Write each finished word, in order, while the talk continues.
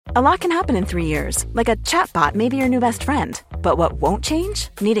A lot can happen in 3 years, like a chatbot may be your new best friend. But what won't change?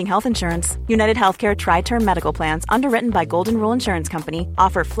 Needing health insurance. United Healthcare Tri-Term Medical Plans, underwritten by Golden Rule Insurance Company,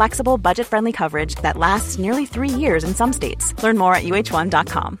 offer flexible, budget-friendly coverage that lasts nearly 3 years in some states. Learn more at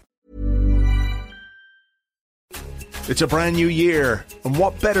uh1.com. It's a brand new year, and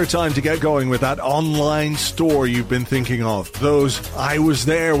what better time to get going with that online store you've been thinking of? Those "I was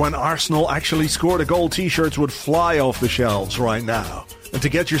there when Arsenal actually scored a goal" t-shirts would fly off the shelves right now. And to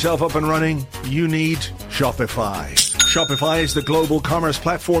get yourself up and running, you need Shopify. Shopify is the global commerce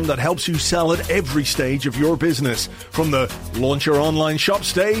platform that helps you sell at every stage of your business. From the launch your online shop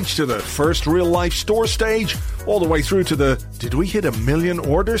stage to the first real-life store stage, all the way through to the "did we hit 1 million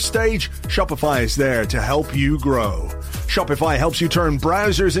orders" stage, Shopify is there to help you grow. Shopify helps you turn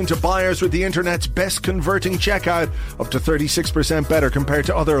browsers into buyers with the internet's best converting checkout, up to 36% better compared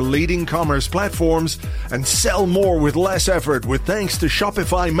to other leading commerce platforms, and sell more with less effort with thanks to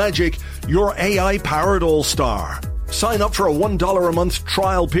Shopify Magic, your AI-powered all-star. Sign up for a $1 a month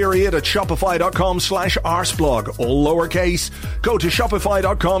trial period at shopify.com/arsblog, all lowercase. Go to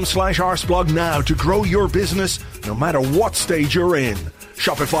shopify.com/arsblog now to grow your business no matter what stage you're in.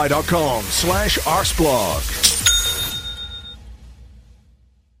 Shopify.com/arsblog.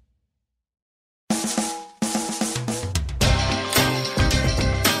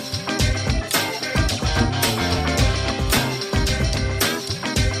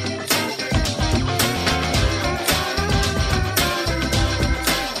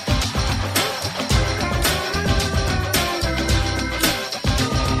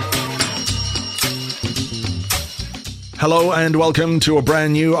 Hello and welcome to a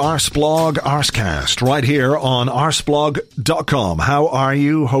brand new Arsblog Arscast right here on arsblog.com. How are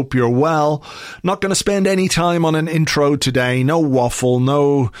you? Hope you're well. Not going to spend any time on an intro today. No waffle,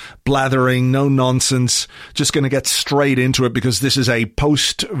 no blathering, no nonsense. Just going to get straight into it because this is a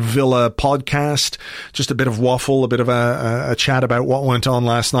post-Villa podcast. Just a bit of waffle, a bit of a chat about what went on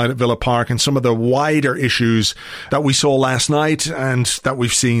last night at Villa Park and some of the wider issues that we saw last night and that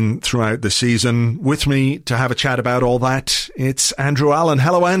we've seen throughout the season. With me to have a chat about all that, it's Andrew Allen.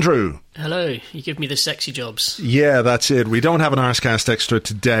 Hello, Andrew. Hello. You give me the sexy jobs. Yeah, that's it. We don't have an Arscast Extra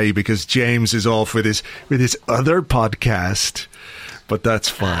today because James is off with his other podcast, but that's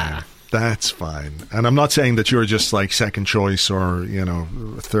fine. That's fine. And I'm not saying that you're just like second choice or, you know,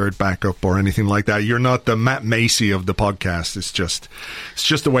 third backup or anything like that. You're not the Matt Macy of the podcast. It's just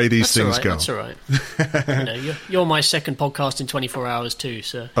the way these things go. That's all right. You know, you're my second podcast in 24 hours too.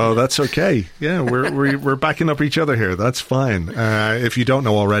 So. Oh, that's okay. Yeah, we're backing up each other here. That's fine. If you don't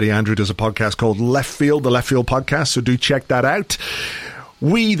know already, Andrew does a podcast called Left Field, the Left Field Podcast. So do check that out.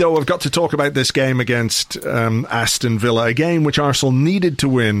 We, though, have got to talk about this game against Aston Villa, a game which Arsenal needed to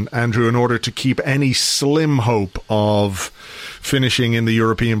win, Andrew, in order to keep any slim hope of finishing in the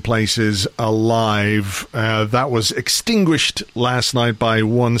European places alive. That was extinguished last night by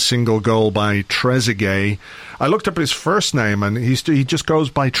one single goal by Trezeguet. I looked up his first name, and he just goes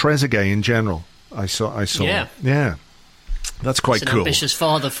by Trezeguet in general. I saw. Yeah. That's quite cool. It's an ambitious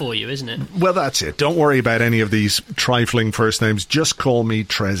father for you, isn't it? Well, that's it. Don't worry about any of these trifling first names. Just call me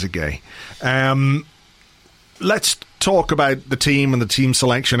Trezeguet. Let's talk about the team and the team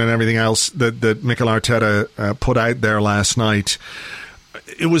selection and everything else that Mikel Arteta put out there last night.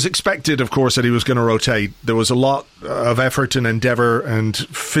 It was expected, of course, that he was going to rotate. There was a lot of effort and endeavour and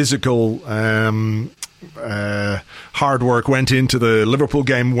physical hard work went into the Liverpool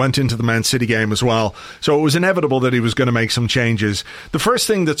game, went into the Man City game as well. So it was inevitable that he was going to make some changes. The first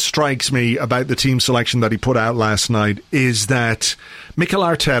thing that strikes me about the team selection that he put out last night is that Mikel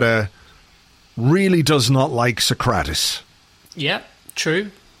Arteta really does not like Socrates. Yeah,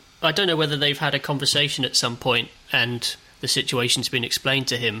 true. I don't know whether they've had a conversation at some point and the situation's been explained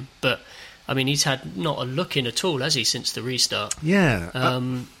to him, but I mean, he's had not a look in at all, has he, since the restart? Yeah.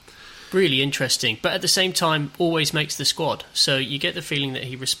 Really interesting, but at the same time always makes the squad, so you get the feeling that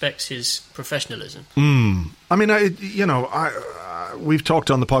he respects his professionalism. I mean, we've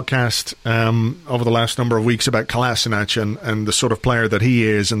talked on the podcast over the last number of weeks about Kolasinac and the sort of player that he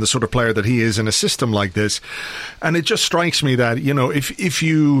is and the sort of player that he is in a system like this, and it just strikes me that, you know, if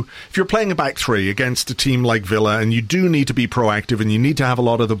you're playing a back three against a team like Villa and you do need to be proactive and you need to have a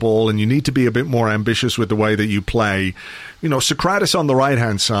lot of the ball and you need to be a bit more ambitious with the way that you play, you know, Socrates on the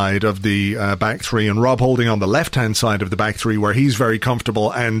right-hand side of the back three and Rob Holding on the left-hand side of the back three where he's very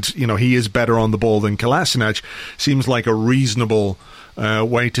comfortable and, you know, he is better on the ball than Kolasinac seems like a reasonable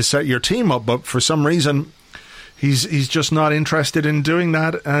way to set your team up. But for some reason, he's just not interested in doing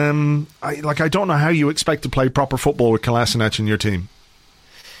that. I don't know how you expect to play proper football with Kolasinac in your team.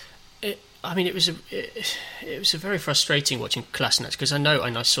 I mean, it was a very frustrating watching Kolasinac, because I know,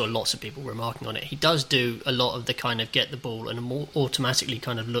 and I saw lots of people remarking on it, he does do a lot of the kind of get the ball and more automatically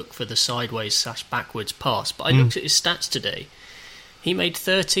kind of look for the sideways / backwards pass. But I looked at his stats today. He made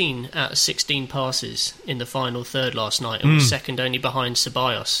 13 out of 16 passes in the final third last night and was second only behind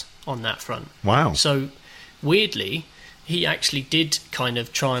Ceballos on that front. Wow. So, weirdly, he actually did kind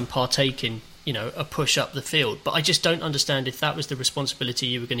of try and partake in, a push up the field. But I just don't understand, if that was the responsibility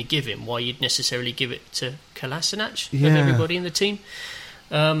you were going to give him, why you'd necessarily give it to Kolasinac of everybody in the team.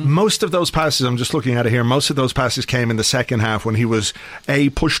 Most of those passes, I'm just looking at it here, most of those passes came in the second half when he was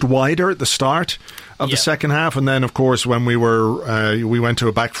pushed wider at the start of the second half, and then of course when we went to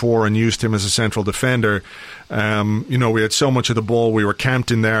a back four and used him as a central defender, we had so much of the ball, we were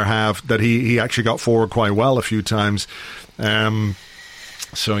camped in their half, that he actually got forward quite well a few times.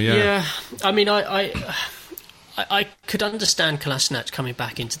 Yeah, I mean, I could understand Kolasinac coming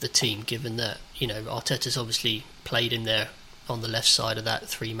back into the team, given that Arteta's obviously played in there on the left side of that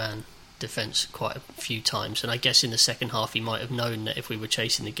three-man defence quite a few times, and I guess in the second half he might have known that if we were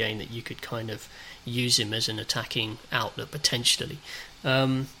chasing the game that you could kind of use him as an attacking outlet potentially,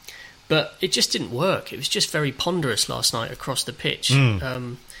 but it just didn't work. It was just very ponderous last night across the pitch.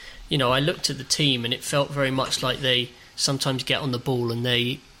 I looked at the team and it felt very much like they sometimes get on the ball and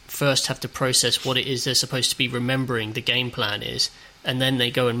they first have to process what it is they're supposed to be remembering the game plan is, and then they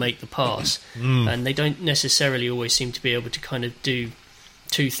go and make the pass. And they don't necessarily always seem to be able to kind of do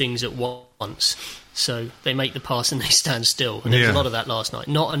two things at once. So they make the pass and they stand still. And there was a lot of that last night.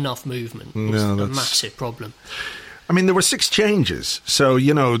 Not enough movement. It was a massive problem. I mean, there were 6 changes. So,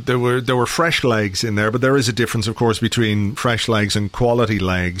 there were fresh legs in there, but there is a difference, of course, between fresh legs and quality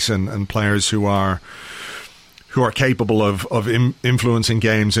legs, and players who are capable of influencing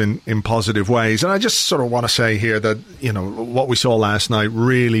games in positive ways. And I just sort of want to say here that, what we saw last night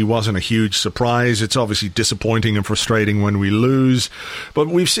really wasn't a huge surprise. It's obviously disappointing and frustrating when we lose, but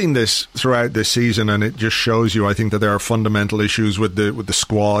we've seen this throughout this season, and it just shows you, I think, that there are fundamental issues with the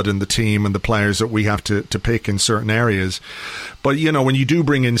squad and the team and the players that we have to pick in certain areas. But, when you do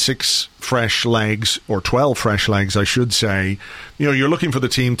bring in 6 fresh legs, or 12 fresh legs, I should say, you're looking for the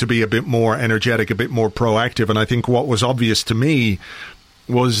team to be a bit more energetic, a bit more proactive. And I think what was obvious to me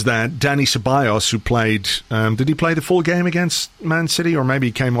was that Dani Ceballos, who played, did he play the full game against Man City, or maybe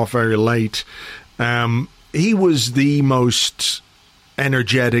he came off very late? He was the most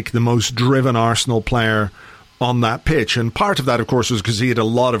energetic, the most driven Arsenal player on that pitch, and part of that, of course, was because he had a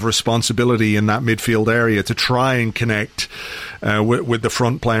lot of responsibility in that midfield area to try and connect with the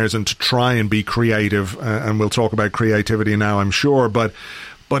front players and to try and be creative, and we'll talk about creativity now, I'm sure, but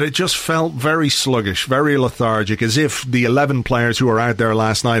it just felt very sluggish, very lethargic, as if the 11 players who were out there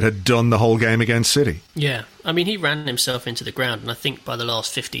last night had done the whole game against City. Yeah, I mean, he ran himself into the ground, and I think by the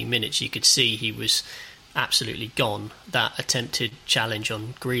last 15 minutes you could see he was absolutely gone. That attempted challenge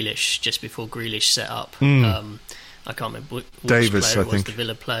on Grealish just before Grealish set up. I can't remember which Davis, player it I was, think. the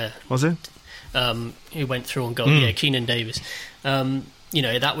Villa player. Was it? Who went through on goal. Yeah, Keenan Davis.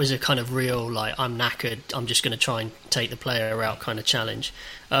 That was a kind of real, I'm knackered, I'm just going to try and take the player out kind of challenge.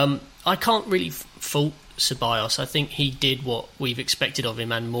 I can't really fault Ceballos. I think he did what we've expected of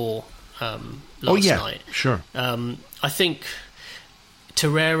him and more last night. Sure. I think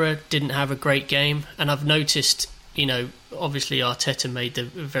Torreira didn't have a great game, and I've noticed, obviously Arteta made the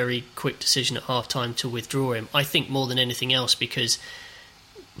very quick decision at half-time to withdraw him. I think more than anything else because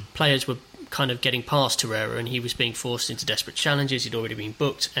players were kind of getting past Torreira and he was being forced into desperate challenges. He'd already been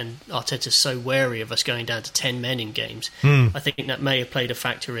booked, and Arteta's so wary of us going down to 10 men in games. I think that may have played a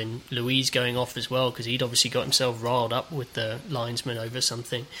factor in Luiz going off as well, because he'd obviously got himself riled up with the linesman over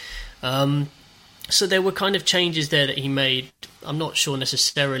something. So there were kind of changes there that he made. I'm not sure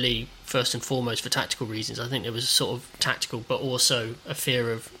necessarily first and foremost for tactical reasons. I think there was sort of tactical, but also a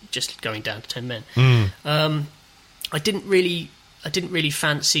fear of just going down to 10 men. I didn't really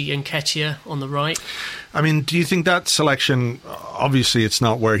fancy Nketiah on the right. I mean, do you think that selection, obviously it's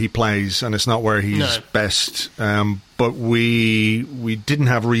not where he plays and it's not where he's best, but we didn't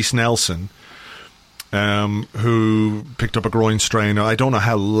have Reece Nelson, who picked up a groin strain. I don't know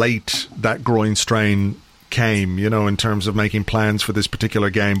how late that groin strain came, in terms of making plans for this particular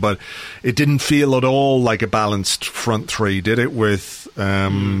game, but it didn't feel at all like a balanced front three, did it, with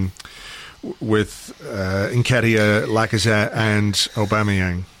Nketiah, Lacazette and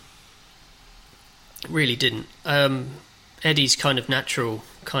Aubameyang? It really didn't. Eddie's kind of natural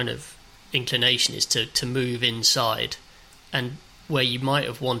kind of inclination is to move inside, and where you might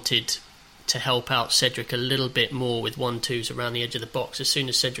have wanted to help out Cedric a little bit more with 1-2s around the edge of the box, as soon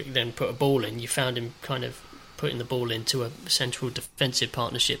as Cedric then put a ball in, you found him kind of putting the ball into a central defensive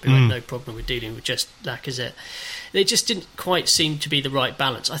partnership who had no problem with dealing with just Lacazette. It just didn't quite seem to be the right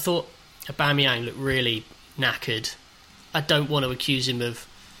balance. I thought Aubameyang looked really knackered. I don't want to accuse him of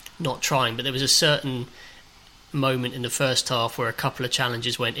not trying, but there was a certain moment in the first half where a couple of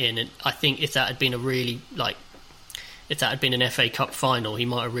challenges went in, and I think if that had been an FA Cup final, he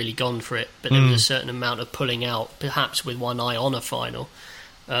might have really gone for it. But there was a certain amount of pulling out, perhaps with one eye on a final.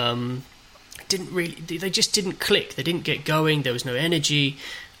 They just didn't click. They didn't get going. There was no energy.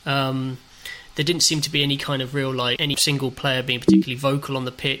 There didn't seem to be any kind of real, any single player being particularly vocal on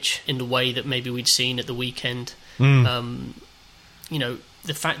the pitch in the way that maybe we'd seen at the weekend.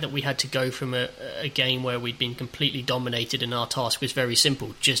 The fact that we had to go from a game where we'd been completely dominated and our task was very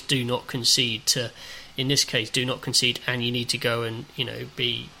simple. Just do not concede to, in this case, do not concede, and you need to go and,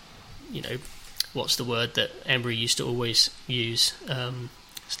 be, what's the word that Emery used to always use?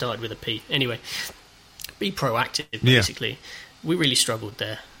 Started with a P. Anyway, be proactive, basically. Yeah. We really struggled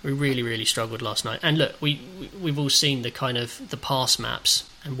there. We really, really struggled last night. And look, we've all seen the kind of the pass maps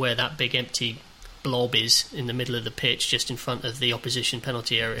and where that big empty blob is in the middle of the pitch, just in front of the opposition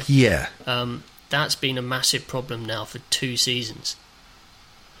penalty area. Yeah. That's been a massive problem now for 2 seasons.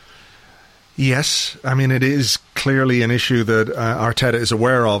 Yes, I mean, it is clearly an issue that Arteta is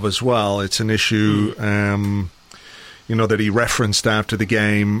aware of as well. It's an issue, that he referenced after the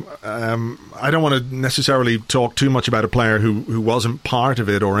game. I don't want to necessarily talk too much about a player who wasn't part of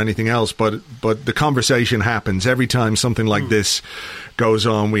it or anything else, but the conversation happens every time something like this goes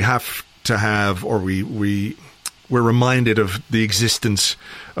on. We have to have, or we're reminded of the existence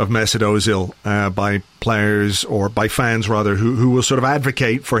of Mesut Ozil by players, or by fans rather, who will sort of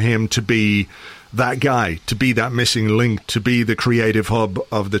advocate for him to be that guy, to be that missing link, to be the creative hub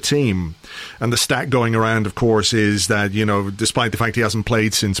of the team. And the stat going around, of course, is that, despite the fact he hasn't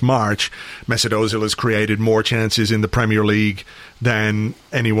played since March, Mesut Ozil has created more chances in the Premier League than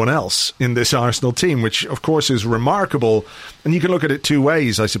anyone else in this Arsenal team, which, of course, is remarkable. And you can look at it 2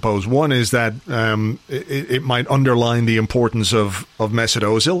 ways, I suppose. One is that it might underline the importance of Mesut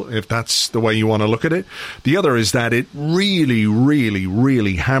Ozil, if that's the way you want to look at it. The other is that it really, really,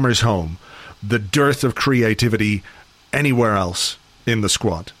 really hammers home the dearth of creativity anywhere else in the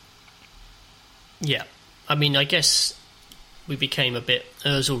squad. Yeah. I mean, I guess we became a bit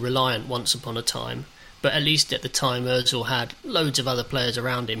Ozil reliant once upon a time, but at least at the time Ozil had loads of other players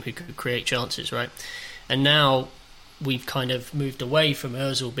around him who could create chances, right? And now we've kind of moved away from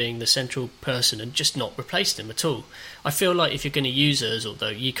Ozil being the central person and just not replaced him at all. I feel like if you're going to use Ozil, though,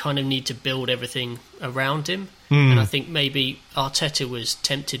 you kind of need to build everything around him. And I think maybe Arteta was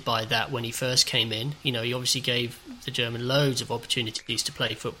tempted by that when he first came in. He obviously gave the German loads of opportunities to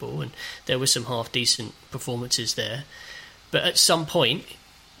play football, and there were some half-decent performances there. But at some point,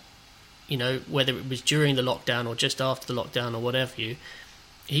 whether it was during the lockdown or just after the lockdown or whatever,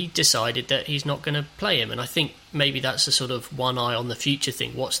 he decided that he's not going to play him. And I think maybe that's a sort of one eye on the future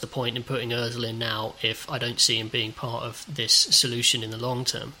thing. What's the point in putting Ozil in now if I don't see him being part of this solution in the long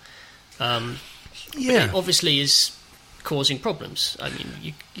term? It obviously is causing problems. I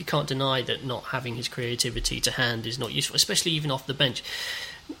mean, you can't deny that not having his creativity to hand is not useful, especially even off the bench.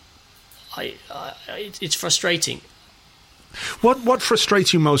 It's frustrating. What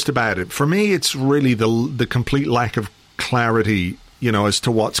frustrates you most about it? For me, it's really the complete lack of clarity, as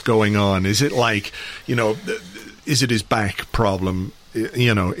to what's going on. Is it is it his back problem?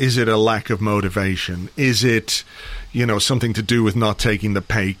 Is it a lack of motivation? Is it, something to do with not taking the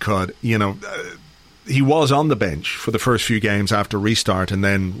pay cut? He was on the bench for the first few games after restart and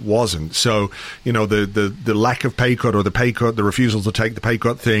then wasn't. So, the lack of pay cut, or the refusal to take the pay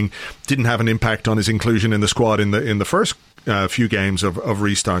cut thing didn't have an impact on his inclusion in the squad in the first few games of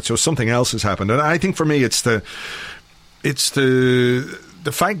restart. So something else has happened. And I think for me it's the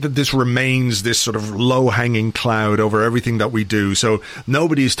fact that this remains this sort of low-hanging cloud over everything that we do. So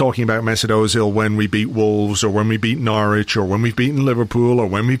nobody's talking about Mesut Ozil when we beat Wolves, or when we beat Norwich, or when we've beaten Liverpool, or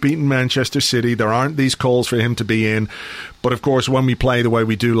when we've beaten Manchester City. There aren't these calls for him to be in. But of course, when we play the way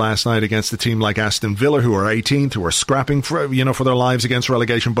we do last night against a team like Aston Villa, who are 18th, who are scrapping for their lives against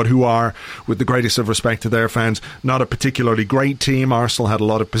relegation, but who are, with the greatest of respect to their fans, not a particularly great team. Arsenal had a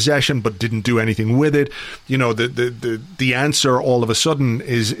lot of possession, but didn't do anything with it. The answer all of a sudden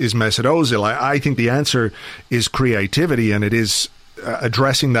is Mesut Ozil. I think the answer is creativity, and it is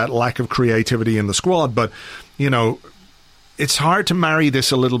addressing that lack of creativity in the squad. But it's hard to marry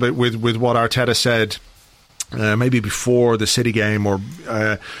this a little bit with what Arteta said. Maybe before the City game, or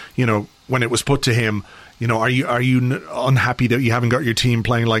when it was put to him, are you unhappy that you haven't got your team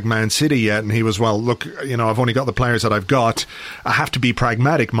playing like Man City yet? And he was, well, look, I've only got the players that I've got. I have to be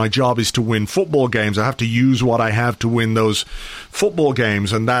pragmatic. My job is to win football games. I have to use what I have to win those football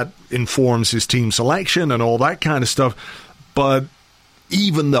games, and that informs his team selection and all that kind of stuff. But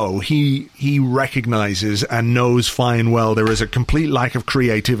even though he recognises and knows fine well there is a complete lack of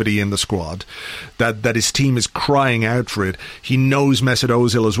creativity in the squad, that his team is crying out for it, he knows Mesut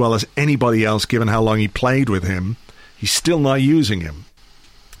Ozil as well as anybody else given how long he played with him, he's still not using him.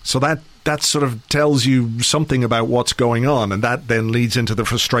 So that sort of tells you something about what's going on, and that then leads into the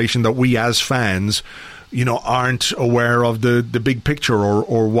frustration that we as fans aren't aware of the big picture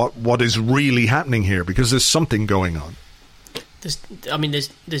or what is really happening here, because there's something going on.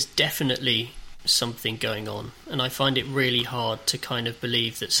 There's definitely something going on, and I find it really hard to kind of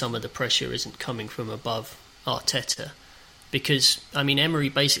believe that some of the pressure isn't coming from above Arteta, because Emery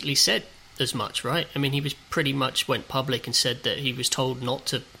basically said as much, right? He was pretty much went public and said that he was told not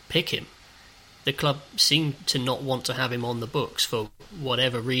to pick him. The club seemed to not want to have him on the books for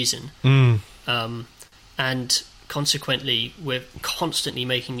whatever reason, and consequently we're constantly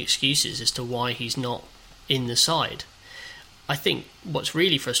making excuses as to why he's not in the side. I think what's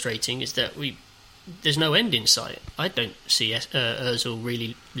really frustrating is that there's no end in sight. I don't see Ozil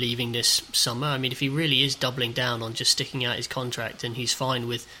really leaving this summer. If he really is doubling down on just sticking out his contract and he's fine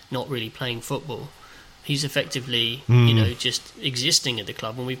with not really playing football, he's effectively just existing at the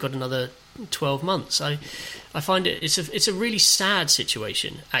club, and we've got another 12 months. I find it's a really sad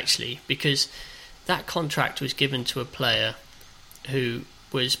situation, actually, because that contract was given to a player who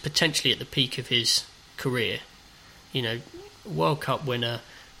was potentially at the peak of his career. World Cup winner,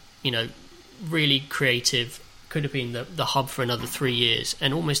 really creative, could have been the hub for another 3 years,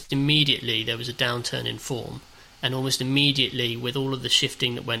 and almost immediately there was a downturn in form, and almost immediately, with all of the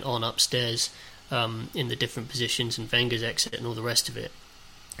shifting that went on upstairs in the different positions and Wenger's exit and all the rest of it,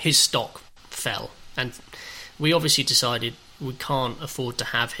 his stock fell, and we obviously decided we can't afford to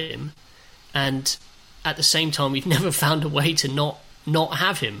have him, and at the same time we've never found a way to not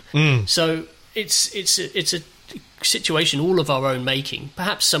have him. So it's a situation all of our own making.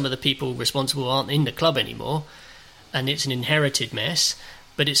 Perhaps some of the people responsible aren't in the club anymore, and it's an inherited mess,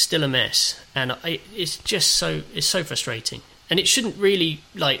 but it's still a mess, and it's so frustrating. And it shouldn't really,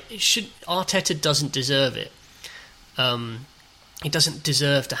 Arteta doesn't deserve it. He doesn't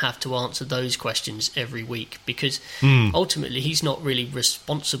deserve to have to answer those questions every week, because ultimately he's not really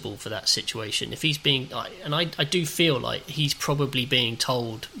responsible for that situation. If he's being, and I do feel like he's probably being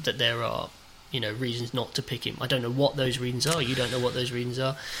told that there are reasons not to pick him. I don't know what those reasons are. You don't know what those reasons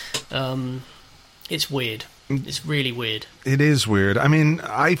are. It's weird. It's really weird. It is weird.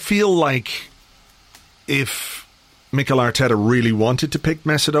 I feel like if Mikel Arteta really wanted to pick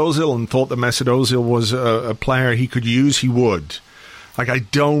Mesut Ozil and thought that Mesut Ozil was a player he could use, he would. I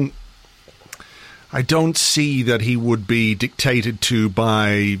don't see that he would be dictated to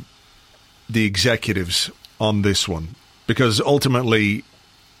by the executives on this one, because ultimately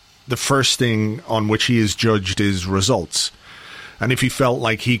the first thing on which he is judged is results. And if he felt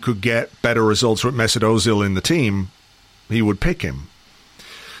like he could get better results with Mesut Ozil in the team, he would pick him.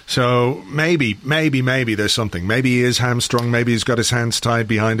 So maybe there's something. Maybe he is hamstrung, maybe he's got his hands tied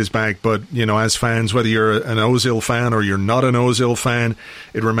behind his back, but, as fans, whether you're an Ozil fan or you're not an Ozil fan,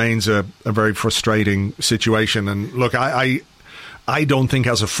 it remains a very frustrating situation. And look, I don't think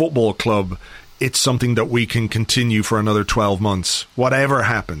as a football club it's something that we can continue for another 12 months. Whatever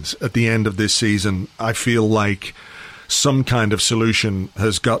happens at the end of this season, I feel like some kind of solution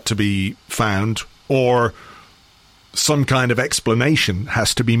has got to be found, or some kind of explanation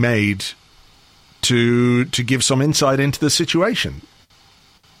has to be made to give some insight into the situation.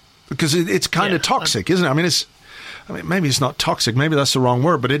 Because it's kind of toxic, isn't it? Maybe it's not toxic, maybe that's the wrong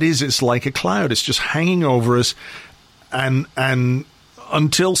word, but it is. It's like a cloud. It's just hanging over us, and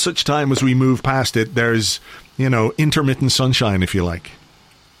until such time as we move past it, there's, intermittent sunshine, if you like.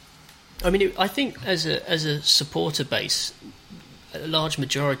 I think as a supporter base, a large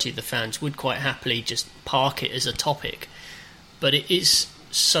majority of the fans would quite happily just park it as a topic. But it is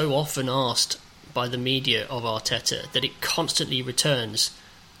so often asked by the media of Arteta that it constantly returns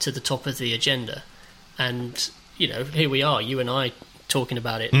to the top of the agenda. And, here we are, you and I, talking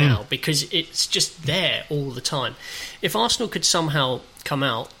about it now, because it's just there all the time. If Arsenal could somehow come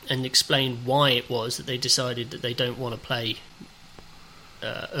out and explain why it was that they decided that they don't want to play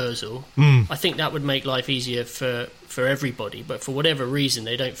Ozil, I think that would make life easier for everybody. But for whatever reason,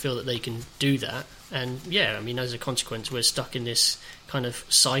 they don't feel that they can do that. And as a consequence, we're stuck in this kind of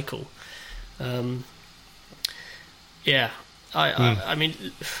cycle. Look,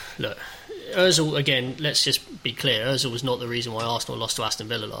 Ozil, again, let's just be clear, Ozil was not the reason why Arsenal lost to Aston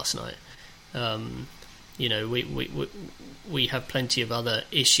Villa last night. We have plenty of other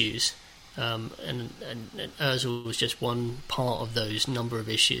issues, and Ozil was just one part of those number of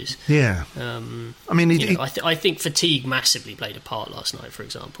issues. Yeah. I think fatigue massively played a part last night, for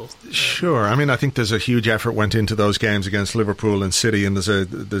example. Sure. I think there's a huge effort went into those games against Liverpool and City, and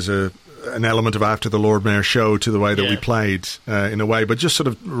there's an element of after the Lord Mayor show to the way that we played in a way, but just sort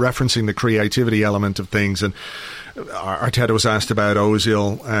of referencing the creativity element of things. And Arteta was asked about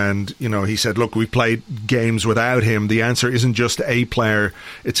Ozil, and he said, look, we played games without him. The answer isn't just a player,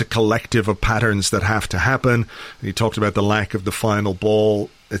 it's a collective of patterns that have to happen. And he talked about the lack of the final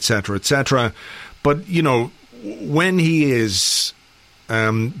ball, etc., etc. But when he is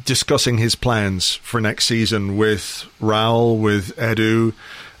discussing his plans for next season with Raul, with Edu,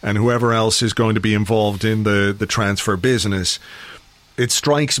 and whoever else is going to be involved in the transfer business, it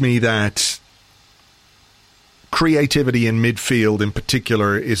strikes me that creativity in midfield in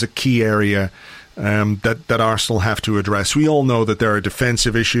particular is a key area that Arsenal have to address. We all know that there are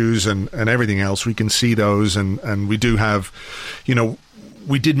defensive issues and everything else. We can see those, and we do have,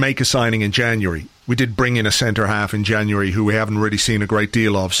 we did make a signing in January. We did bring in a centre-half in January who we haven't really seen a great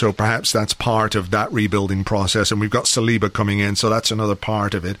deal of, so perhaps that's part of that rebuilding process. And we've got Saliba coming in, so that's another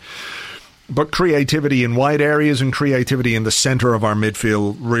part of it. But creativity in wide areas and creativity in the centre of our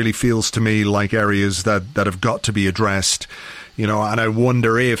midfield really feels to me like areas that have got to be addressed. And I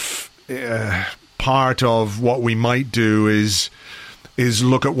wonder if part of what we might do is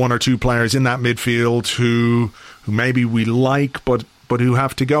look at one or two players in that midfield who maybe we like, but who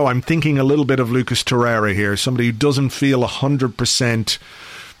have to go. I'm thinking a little bit of Lucas Torreira here, somebody who doesn't feel 100%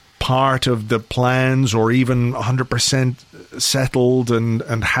 part of the plans or even 100% settled and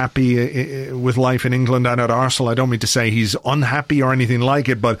happy with life in England and at Arsenal. I don't mean to say he's unhappy or anything like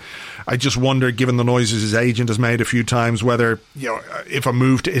it, but I just wonder, given the noises his agent has made a few times, whether if a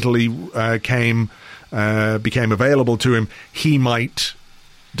move to Italy became available to him, he might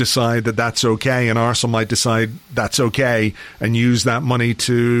decide that that's okay, and Arsenal might decide that's okay and use that money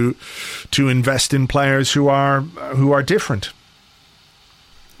to invest in players who are different.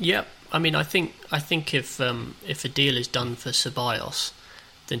 Yeah, I think if a deal is done for Ceballos,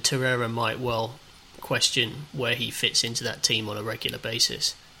 then Torreira might well question where he fits into that team on a regular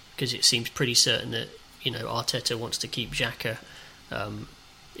basis, because it seems pretty certain that Arteta wants to keep Xhaka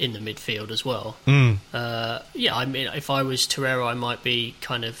in the midfield as well. If I was Torreira, I might be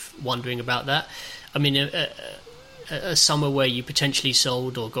kind of wondering about that. A summer where you potentially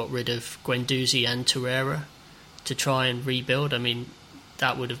sold or got rid of Guendouzi and Torreira to try and rebuild,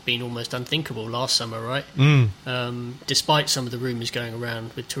 that would have been almost unthinkable last summer, right? Despite some of the rumours going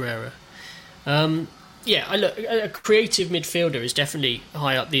around with Torreira. A creative midfielder is definitely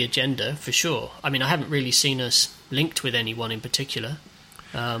high up the agenda, for sure. I haven't really seen us linked with anyone in particular.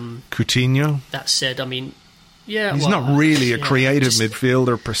 Coutinho? That said, he's not really a creative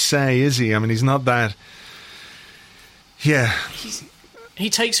midfielder per se, is he? He's not that. Yeah, he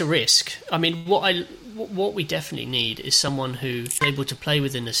takes a risk. What we definitely need is someone who's able to play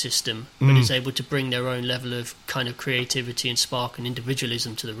within the system, but is able to bring their own level of kind of creativity and spark and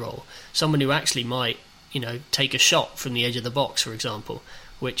individualism to the role. Someone who actually might, take a shot from the edge of the box, for example,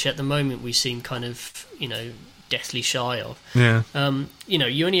 which at the moment we seem kind of, deathly shy of. Yeah.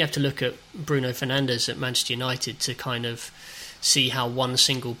 You only have to look at Bruno Fernandes at Manchester United to kind of see how one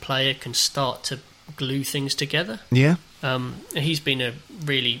single player can start to glue things together. Yeah. He's been a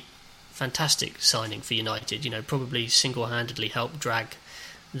really fantastic signing for United, probably single-handedly helped drag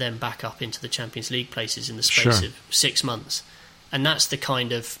them back up into the Champions League places in the space of 6 months. And that's the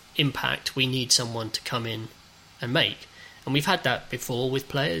kind of impact we need someone to come in and make. And we've had that before with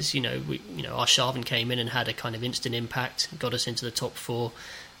players. Arshavin came in and had a kind of instant impact, got us into the top four.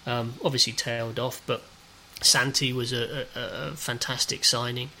 Obviously tailed off, but Santi was a fantastic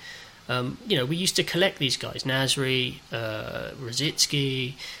signing. We used to collect these guys, Nasri,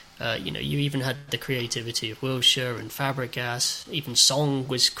 Rosicky. You even had the creativity of Wilshere and Fabregas. Even Song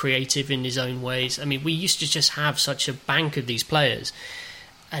was creative in his own ways. We used to just have such a bank of these players,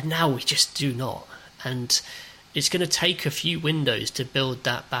 and now we just do not. And it's going to take a few windows to build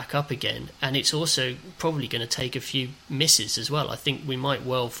that back up again, and it's also probably going to take a few misses as well. I think we might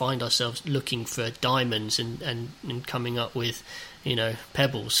well find ourselves looking for diamonds and coming up with,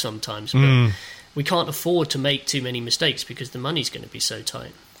 pebbles sometimes. But we can't afford to make too many mistakes because the money's going to be so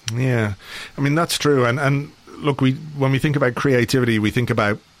tight. Yeah, that's true. And look, when we think about creativity, we think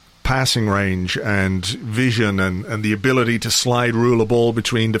about passing range and vision and the ability to slide rule a ball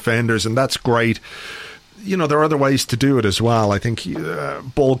between defenders, and that's great. there are other ways to do it as well. I think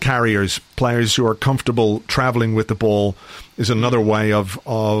ball carriers, players who are comfortable travelling with the ball, is another way of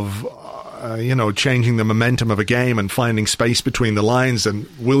changing the momentum of a game and finding space between the lines. And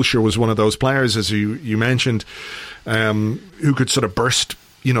Wilshere was one of those players, as you mentioned, who could sort of burst,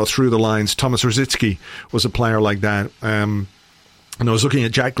 through the lines. Thomas Rosicky was a player like that. And I was looking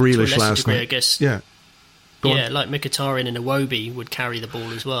at Jack Grealish last night. I guess. Yeah. Like Mkhitaryan and Iwobi would carry the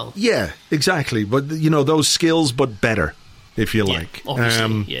ball as well. Yeah, exactly. But, those skills, but better, if you like.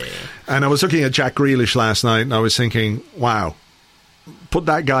 Obviously, And I was looking at Jack Grealish last night, and I was thinking, wow, put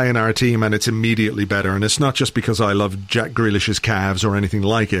that guy in our team and it's immediately better. And it's not just because I love Jack Grealish's calves or anything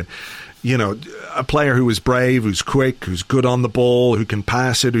like it. A player who is brave, who's quick, who's good on the ball, who can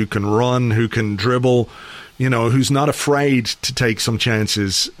pass it, who can run, who can dribble, who's not afraid to take some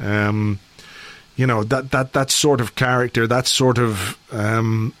chances. That sort of character, that sort of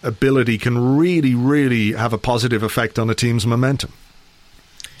ability can really, really have a positive effect on a team's momentum.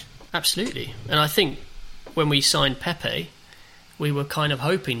 Absolutely. And I think when we signed Pepe, we were kind of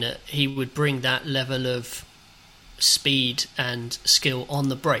hoping that he would bring that level of speed and skill on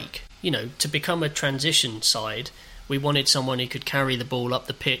the break. To become a transition side, we wanted someone who could carry the ball up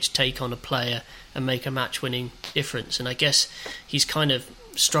the pitch, take on a player and make a match-winning difference. And I guess he's kind of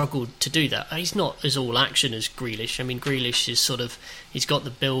struggled to do that. He's not as all action as Grealish. I mean, Grealish is he's got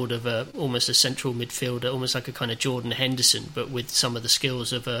the build of almost a central midfielder, almost like a kind of Jordan Henderson, but with some of the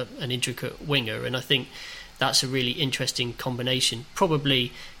skills of an intricate winger. And I think that's a really interesting combination.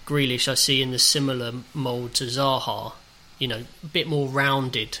 Probably Grealish I see in the similar mould to Zaha, a bit more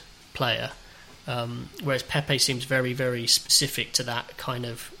rounded player, whereas Pepe seems very, very specific to that kind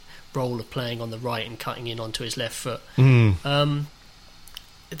of role of playing on the right and cutting in onto his left foot. They're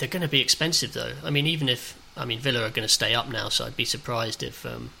going to be expensive, though. I mean, Villa are going to stay up now, so I'd be surprised if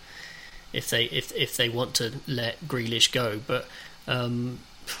they want to let Grealish go. But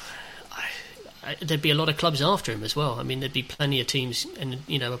there'd be a lot of clubs after him as well. I mean, there'd be plenty of teams, and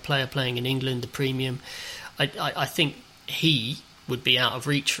a player playing in England, the premium. I think he would be out of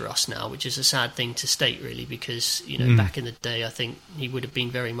reach for us now, which is a sad thing to state, really, because back in the day, I think he would have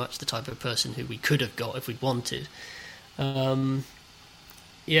been very much the type of person who we could have got if we'd wanted. I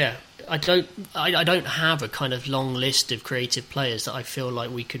don't have a kind of long list of creative players that I feel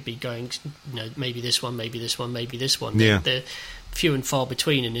like we could be going, maybe this one, maybe this one, maybe this one. Yeah. They're few and far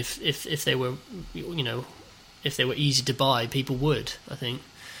between, and if they were, if they were easy to buy, people would, I think.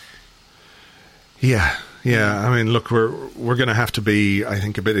 Yeah. I mean, look, we're going to have to be, I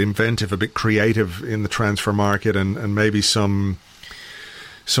think, a bit inventive, a bit creative in the transfer market, and maybe some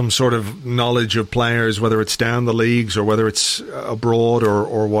sort of knowledge of players, whether it's down the leagues or whether it's abroad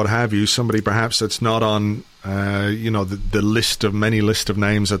or what have you. Somebody perhaps that's not on the list of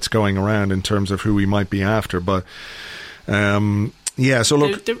names that's going around in terms of who we might be after. But so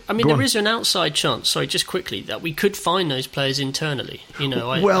look, there is an outside chance. Sorry, just quickly, that we could find those players internally.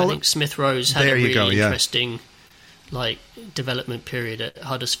 I think Smith Rowe's had a really interesting development period at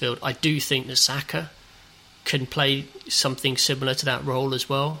Huddersfield. I do think that Saka can play something similar to that role as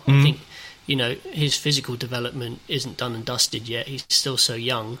well. I think, his physical development isn't done and dusted yet. He's still so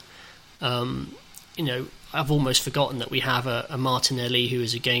young. I've almost forgotten that we have a Martinelli who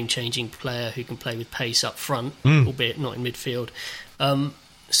is a game-changing player who can play with pace up front, albeit not in midfield.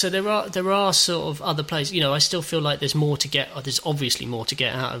 So there are sort of other players. I still feel like there's more to get. There's obviously more to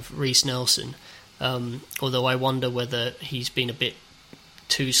get out of Reece Nelson. Although I wonder whether he's been a bit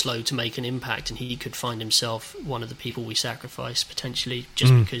too slow to make an impact, and he could find himself one of the people we sacrifice potentially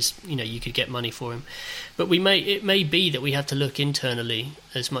just because you could get money for him. But it may be that we have to look internally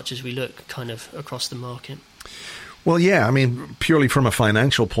as much as we look kind of across the market. Well, yeah, I mean, purely from a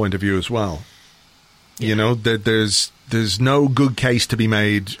financial point of view as well. Yeah. There's no good case to be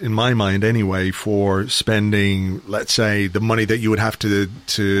made, in my mind anyway, for spending, let's say, the money that you would have to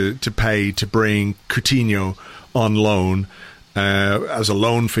pay to bring Coutinho on loan as a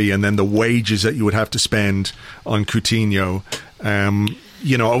loan fee, and then the wages that you would have to spend on Coutinho,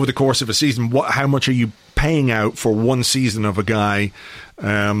 over the course of a season. How much are you paying out for one season of a guy?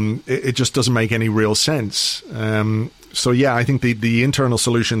 It just doesn't make any real sense. I think the internal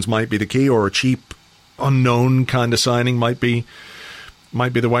solutions might be the key, or a cheap, unknown kind of signing might be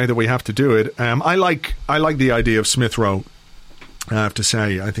the way that we have to do it. I like the idea of Smith Rowe. I have to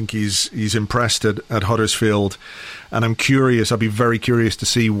say, I think he's impressed at Huddersfield, and I'm curious. I'd be very curious to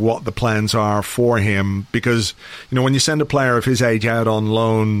see what the plans are for him, because when you send a player of his age out on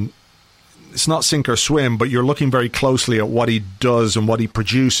loan, it's not sink or swim, but you're looking very closely at what he does and what he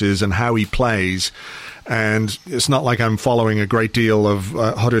produces and how he plays. And it's not like I'm following a great deal of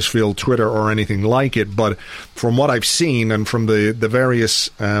Huddersfield Twitter or anything like it, but from what I've seen and from the various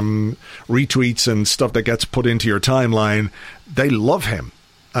retweets and stuff that gets put into your timeline, they love him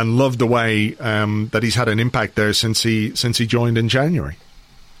and love the way that he's had an impact there since he joined in January.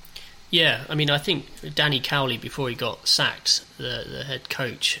 Yeah, I mean, I think Danny Cowley, before he got sacked, the head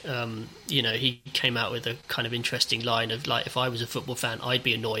coach, he came out with a kind of interesting line of, like, if I was a football fan, I'd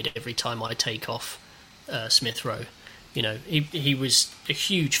be annoyed every time I take off Smith Rowe. He was a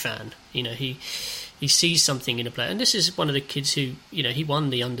huge fan. He sees something in a player. And this is one of the kids who, he won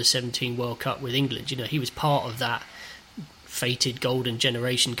the Under-17 World Cup with England. He was part of that fated golden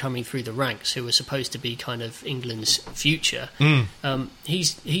generation coming through the ranks who were supposed to be kind of England's future.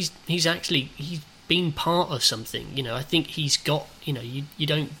 He's been part of something. I think he's got, you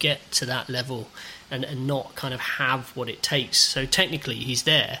don't get to that level and not kind of have what it takes. So technically he's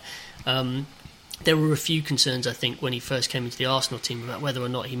there. There were a few concerns, I think, when he first came into the Arsenal team about whether or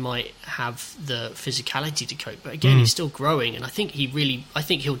not he might have the physicality to cope. But again, he's still growing, and I think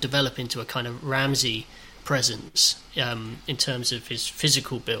he'll develop into a kind of Ramsey presence in terms of his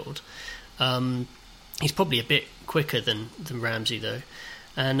physical build. He's probably a bit quicker than Ramsey, though.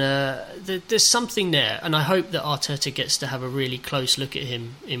 And there's something there, and I hope that Arteta gets to have a really close look at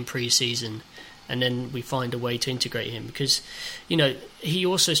him in pre-season, and then we find a way to integrate him, because he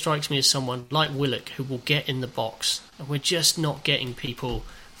also strikes me as someone like Willock who will get in the box, and we're just not getting people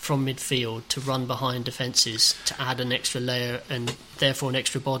from midfield to run behind defences to add an extra layer and therefore an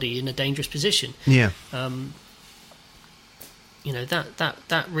extra body in a dangerous position. Yeah.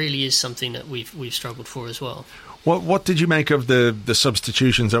 That really is something that we've struggled for as well. What did you make of the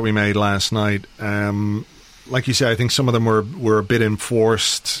substitutions that we made last night? Like you say, I think some of them were a bit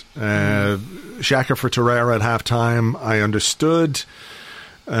enforced. Xhaka for Torreira at half-time, I understood.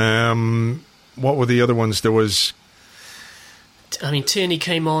 What were the other ones? There was... Tierney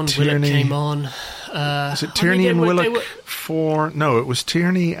came on, Willock came on. Was it Tierney and Willock for... No, it was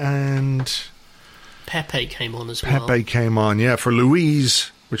Tierney and... Pepe came on as well. Pepe came on, yeah, for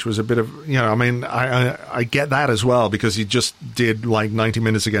Luiz, which was a bit of... I get that as well, because he just did like 90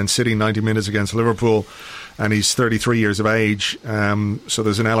 minutes against City, 90 minutes against Liverpool, and he's 33 years of age, so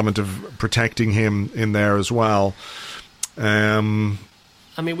there's an element of protecting him in there as well.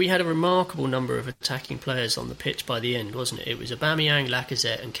 We had a remarkable number of attacking players on the pitch by the end, wasn't it? It was Aubameyang,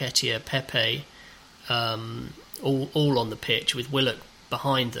 Lacazette, Nketiah, Pepe, all on the pitch with Willock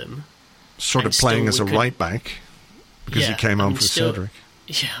behind them. Sort of playing as a right back, because he came on for Cedric.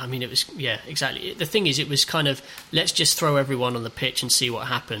 Yeah, it was... Yeah, exactly. The thing is, it was kind of, let's just throw everyone on the pitch and see what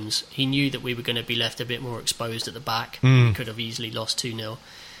happens. He knew that we were going to be left a bit more exposed at the back. We could have easily lost 2-0.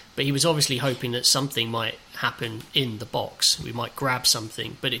 But he was obviously hoping that something might happen in the box. We might grab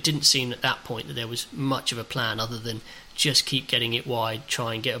something. But it didn't seem at that point that there was much of a plan other than just keep getting it wide,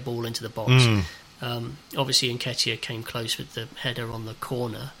 try and get a ball into the box. Obviously, Nketiah came close with the header on the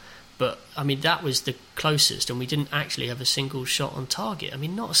corner. But, that was the closest, and we didn't actually have a single shot on target.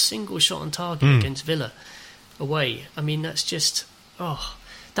 Not a single shot on target against Villa away. That's just...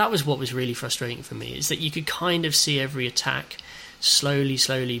 that was what was really frustrating for me, is that you could kind of see every attack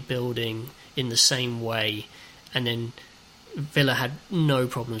slowly building in the same way, and then Villa had no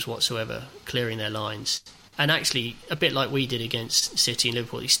problems whatsoever clearing their lines. And actually, a bit like we did against City and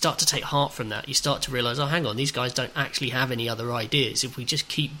Liverpool, you start to take heart from that. You start to realise, hang on, these guys don't actually have any other ideas. If we just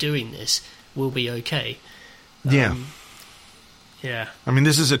keep doing this, we'll be okay. Yeah. Yeah.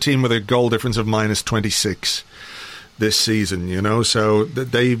 This is a team with a goal difference of minus 26 this season, so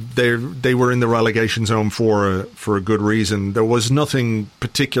they were in the relegation zone for a good reason. There was nothing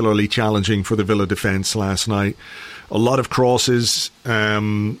particularly challenging for the Villa defence last night. A lot of crosses,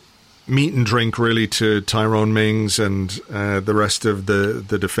 meat and drink really to Tyrone Mings and the rest of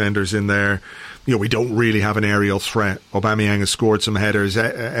the defenders in there. We don't really have an aerial threat. Aubameyang has scored some headers.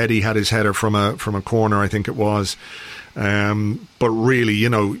 Eddie had his header from a corner, I think it was. But really,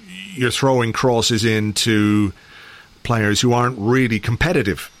 you're throwing crosses into players who aren't really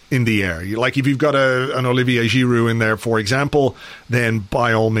competitive in the air. Like if you've got an Olivier Giroud in there, for example, then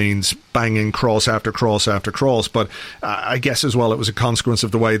by all means banging cross after cross after cross. But I guess as well it was a consequence of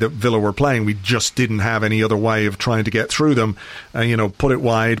the way that Villa were playing. We just didn't have any other way of trying to get through them. Put it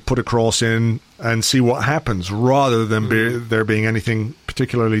wide, put a cross in and see what happens, rather than there being anything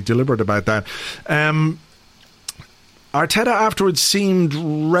particularly deliberate about that. Arteta afterwards seemed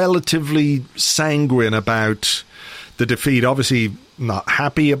relatively sanguine about the defeat. Obviously not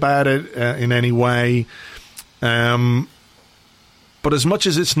happy about it in any way. But as much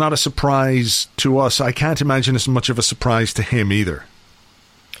as it's not a surprise to us, I can't imagine it's much of a surprise to him either.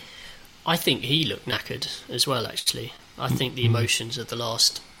 I think he looked knackered as well, actually. I think the emotions of the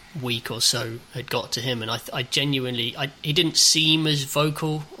last week or so had got to him, and I genuinely... he didn't seem as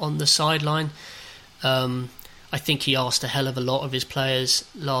vocal on the sideline. I think he asked a hell of a lot of his players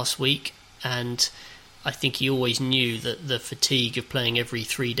last week, and I think he always knew that the fatigue of playing every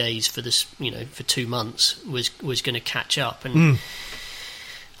 3 days for this, for 2 months was going to catch up. And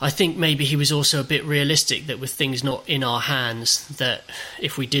I think maybe he was also a bit realistic that with things not in our hands, that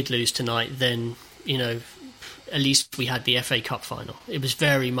if we did lose tonight, then, at least we had the FA Cup final. It was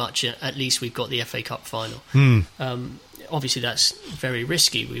very much, at least we've got the FA Cup final. Obviously, that's very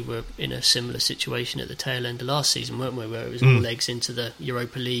risky. We were in a similar situation at the tail end of last season, weren't we, where it was all eggs into the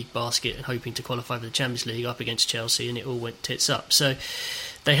Europa League basket and hoping to qualify for the Champions League up against Chelsea, and it all went tits up. So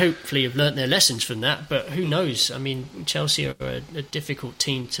they hopefully have learnt their lessons from that, but who knows? I mean, Chelsea are a difficult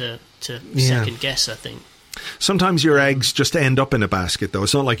team to second guess, I think. Sometimes your eggs just end up in a basket, though.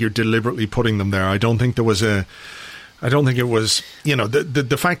 It's not like you're deliberately putting them there. I don't think it was, the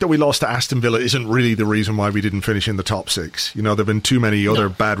fact that we lost to Aston Villa isn't really the reason why we didn't finish in the top 6. There have been too many other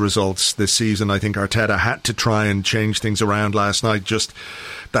bad results this season. I think Arteta had to try and change things around last night. Just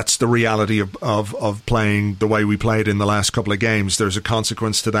that's the reality of playing the way we played in the last couple of games. There's a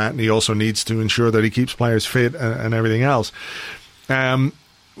consequence to that, and he also needs to ensure that he keeps players fit and everything else.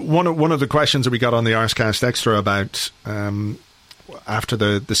 One of the questions that we got on the Arscast Extra about after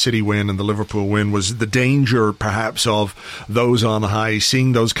the City win and the Liverpool win was the danger perhaps of those on high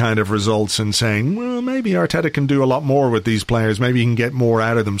seeing those kind of results and saying, well, maybe Arteta can do a lot more with these players, maybe he can get more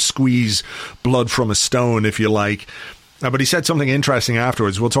out of them, squeeze blood from a stone, if you like. But he said something interesting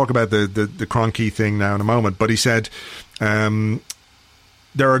afterwards. We'll talk about the Kroenke thing now in a moment, but he said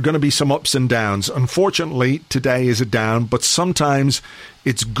there are going to be some ups and downs. Unfortunately, today is a down, but sometimes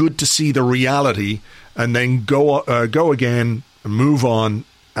it's good to see the reality and then go again, move on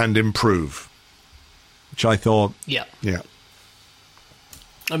and improve, which I thought... Yeah.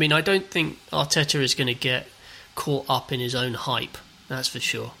 I mean, I don't think Arteta is going to get caught up in his own hype, that's for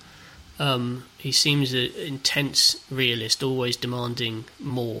sure. He seems an intense realist, always demanding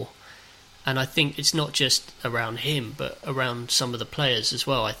more. And I think it's not just around him, but around some of the players as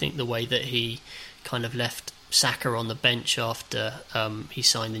well. I think the way that he kind of left Saka on the bench after he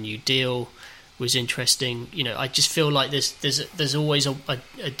signed the new deal was interesting. I just feel like there's always a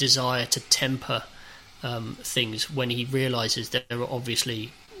desire to temper things when he realises that there are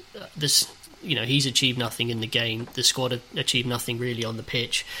obviously he's achieved nothing in the game. The squad have achieved nothing really on the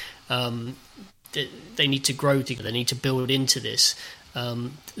pitch. They need to grow together. They need to build into this.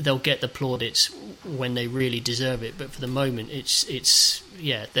 They'll get the plaudits when they really deserve it, but for the moment, they're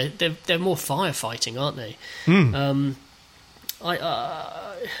more firefighting, aren't they?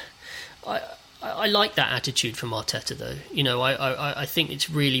 I like that attitude from Arteta, though. I think it's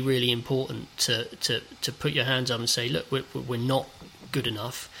really, really important to put your hands up and say, look, we're not good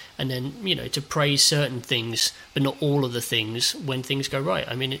enough, and then to praise certain things, but not all of the things when things go right.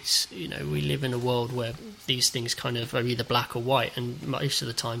 I mean, it's we live in a world where these things kind of are either black or white, and most of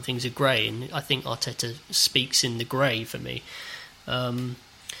the time things are grey, and I think Arteta speaks in the grey for me. We'll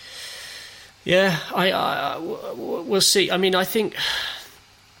see. I mean, I think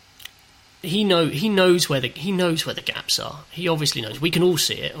he knows where the gaps are. He obviously knows. We can all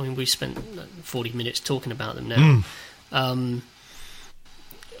see it. I mean, we've spent 40 minutes talking about them now.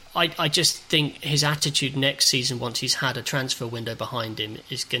 I just think his attitude next season, once he's had a transfer window behind him,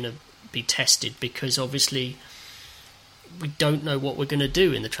 is going to be tested, because obviously we don't know what we're going to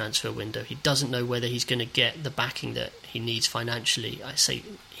do in the transfer window. He doesn't know whether he's going to get the backing that he needs financially. I say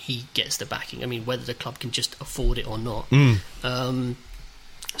he gets the backing. I mean, whether the club can just afford it or not.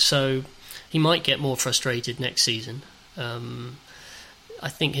 So he might get more frustrated next season. I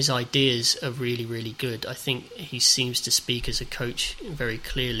think his ideas are really, really good. I think he seems to speak as a coach very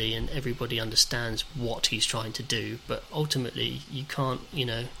clearly, and everybody understands what he's trying to do. But ultimately, you can't,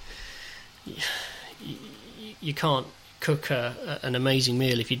 you can't cook an amazing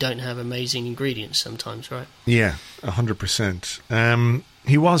meal if you don't have amazing ingredients sometimes, right? Yeah, 100%.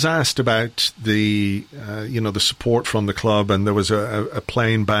 He was asked about the support from the club, and there was a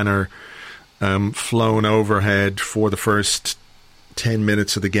plane banner flown overhead for the first 10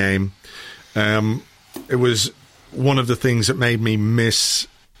 minutes of the game. It was one of the things that made me miss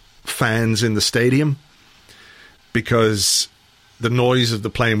fans in the stadium, because the noise of the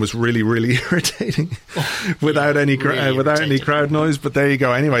plane was really, really irritating without any crowd noise. But there you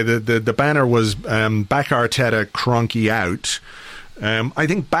go. Anyway, the banner was back Arteta, Kroenke out. I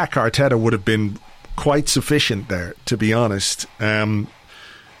think back Arteta would have been quite sufficient there, to be honest. Who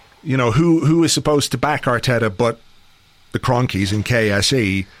is supposed to back Arteta but the Kroenkes in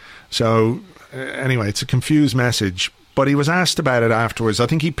KSE? So anyway, it's a confused message. But he was asked about it afterwards. I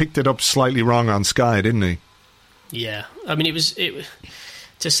think he picked it up slightly wrong on Sky, didn't he? Yeah. I mean,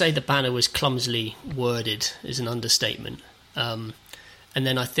 to say the banner was clumsily worded is an understatement. And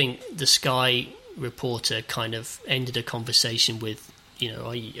then I think the Sky reporter kind of ended a conversation with,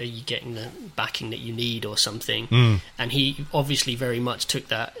 are you getting the backing that you need or something? And he obviously very much took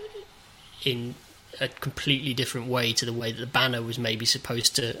that in a completely different way to the way that the banner was maybe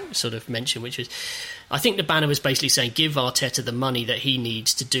supposed to sort of mention, which was, I think the banner was basically saying, give Arteta the money that he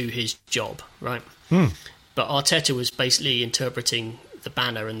needs to do his job, right? But Arteta was basically interpreting the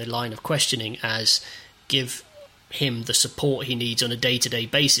banner and the line of questioning as give him the support he needs on a day-to-day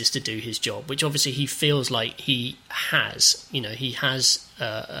basis to do his job, which obviously he feels like he has. He has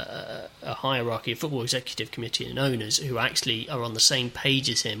a hierarchy of football executive committee and owners who actually are on the same page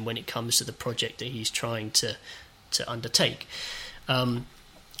as him when it comes to the project that he's trying to undertake.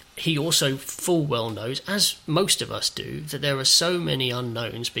 He also full well knows, as most of us do, that there are so many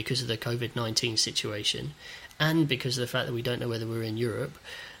unknowns because of the COVID-19 situation and because of the fact that we don't know whether we're in Europe,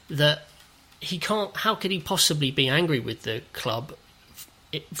 that he can't. How could he possibly be angry with the club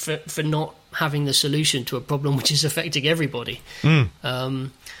for not having the solution to a problem which is affecting everybody?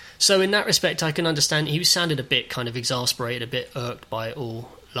 So in that respect, I can understand. He sounded a bit kind of exasperated, a bit irked by it all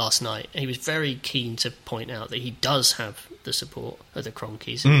last night. He was very keen to point out that he does have the support of the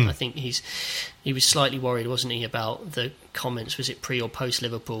Kroenkes. And I think he was slightly worried, wasn't he, about the comments, was it pre or post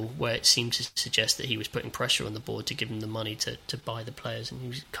Liverpool, where it seemed to suggest that he was putting pressure on the board to give him the money to buy the players, and he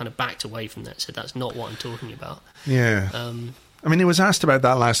was kind of backed away from that, said that's not what I'm talking about. Yeah. I mean, he was asked about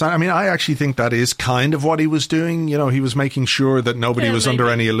that last night. I mean, I actually think that is kind of what he was doing. He was making sure that nobody was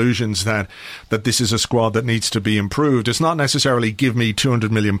under any illusions that this is a squad that needs to be improved. It's not necessarily give me £200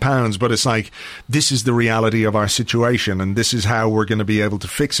 million, but it's like, this is the reality of our situation and this is how we're going to be able to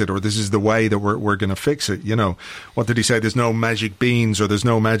fix it, or this is the way that we're going to fix it. What did he say? There's no magic beans, or there's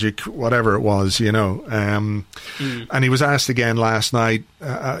no magic whatever it was, And he was asked again last night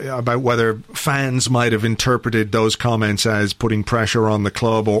about whether fans might have interpreted those comments as putting pressure on the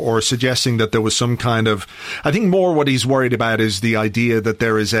club or suggesting that there was some kind of... I think more what he's worried about is the idea that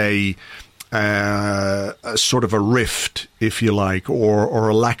there is a sort of a rift, if you like, or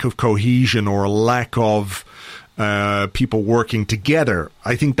a lack of cohesion, or a lack of people working together.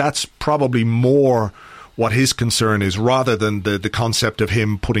 I think that's probably more what his concern is, rather than the concept of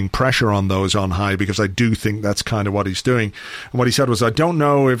him putting pressure on those on high, because I do think that's kind of what he's doing. And what he said was, I don't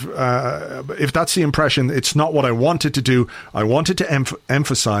know if that's the impression. It's not what I wanted to do. I wanted to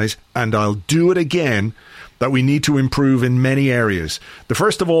emphasize, and I'll do it again, that we need to improve in many areas. The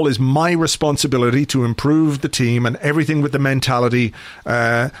first of all is my responsibility to improve the team and everything with the mentality.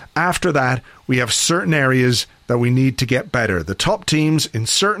 After that, we have certain areas that we need to get better. The top teams in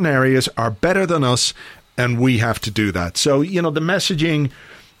certain areas are better than us, and we have to do that. So, the messaging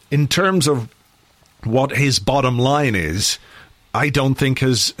in terms of what his bottom line is, I don't think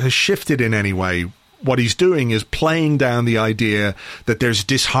has shifted in any way. What he's doing is playing down the idea that there's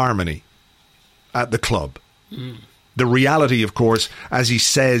disharmony at the club. The reality, of course, as he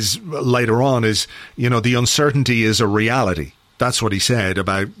says later on, is, the uncertainty is a reality. That's what he said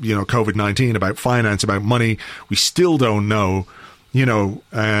about, COVID-19, about finance, about money. We still don't know.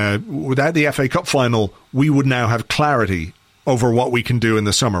 Without the FA Cup final, we would now have clarity over what we can do in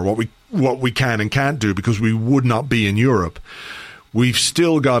the summer, what we can and can't do, because we would not be in Europe. We've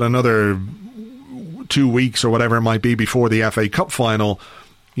still got another 2 weeks or whatever it might be before the FA Cup final.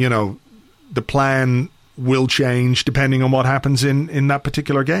 The plan will change depending on what happens in that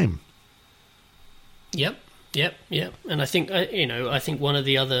particular game. Yep. And I think I think one of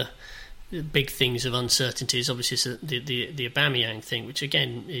the other big things of uncertainty is obviously the Aubameyang thing, which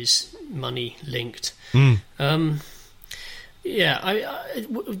again is money linked. There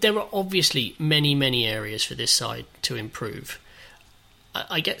are obviously many areas for this side to improve.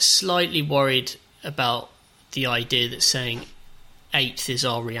 I get slightly worried about the idea that saying 8th is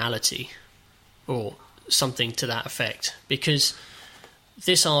our reality, or something to that effect, because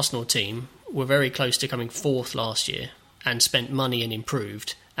this Arsenal team were very close to coming 4th last year and spent money and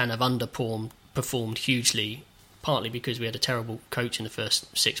improved, and have underperformed hugely, partly because we had a terrible coach in the first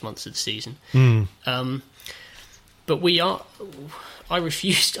 6 months of the season. But I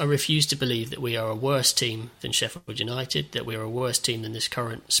refuse to believe that we are a worse team than Sheffield United, that we are a worse team than this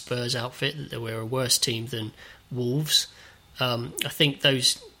current Spurs outfit, that we're a worse team than Wolves. I think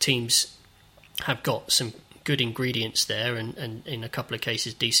those teams have got some good ingredients there, and in a couple of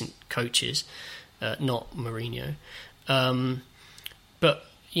cases decent coaches, not Mourinho. But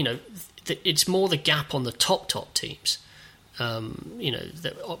it's more the gap on the top teams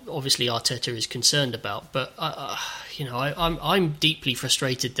that obviously Arteta is concerned about. But I'm deeply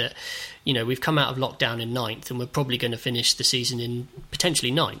frustrated that we've come out of lockdown in 9th, and we're probably going to finish the season in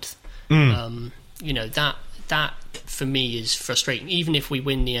potentially 9th. That for me is frustrating. Even if we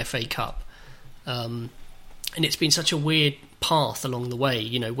win the FA Cup, and it's been such a weird path along the way.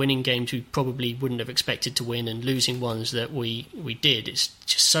 Winning games we probably wouldn't have expected to win, and losing ones that we did. It's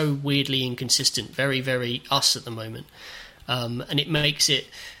just so weirdly inconsistent. Very, very us at the moment. And it makes it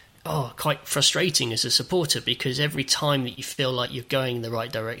quite frustrating as a supporter, because every time that you feel like you're going in the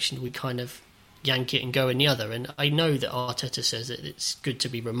right direction, we kind of yank it and go in the other. And I know that Arteta says that it's good to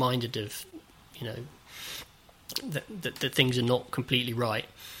be reminded of, that things are not completely right.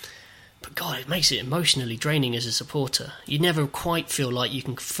 But God, it makes it emotionally draining as a supporter. You never quite feel like you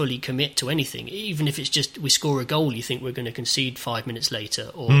can fully commit to anything. Even if it's just we score a goal, you think we're going to concede 5 minutes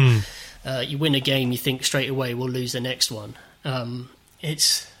later, or you win a game, you think straight away we'll lose the next one. I'm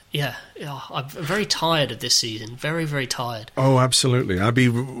very tired of this season. Very, very tired. Oh, absolutely. I'd be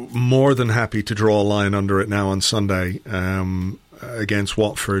more than happy to draw a line under it now on Sunday against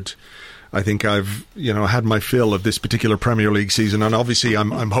Watford. I think I've had my fill of this particular Premier League season, and obviously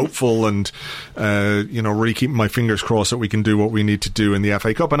I'm hopeful and really keeping my fingers crossed that we can do what we need to do in the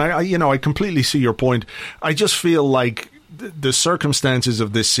FA Cup. And I completely see your point. I just feel like the circumstances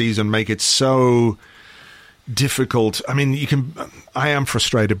of this season make it so difficult. I mean, I am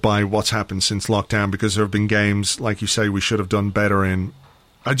frustrated by what's happened since lockdown, because there have been games, like you say, we should have done better in.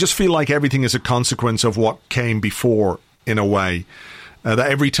 I just feel like everything is a consequence of what came before, in a way. That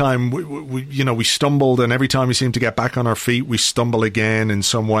every time we stumbled, and every time we seem to get back on our feet, we stumble again in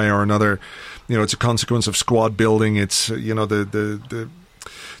some way or another. It's a consequence of squad building. It's the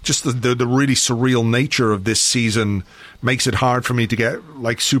really surreal nature of this season makes it hard for me to get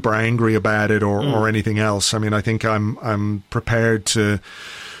like super angry about it or anything else. I mean, I think I'm prepared to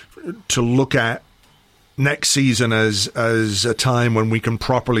look at next season as a time when we can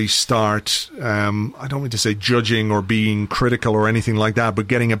properly start, I don't mean to say judging or being critical or anything like that, but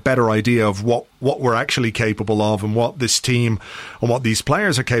getting a better idea of what we're actually capable of, and what this team and what these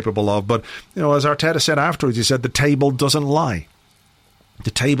players are capable of. But, as Arteta said afterwards, he said the table doesn't lie. The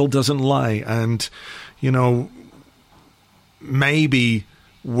table doesn't lie. And, maybe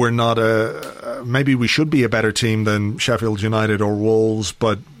we're not maybe we should be a better team than Sheffield United or Wolves,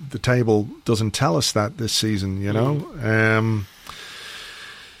 but the table doesn't tell us that this season,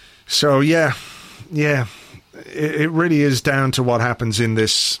 So it really is down to what happens in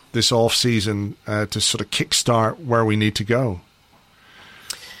this off season to sort of kickstart where we need to go.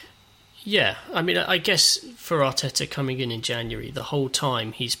 Yeah, I mean, I guess for Arteta coming in January, the whole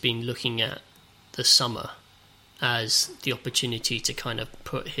time he's been looking at the summer as the opportunity to kind of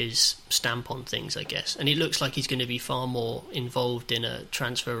put his stamp on things, I guess. And it looks like he's going to be far more involved in a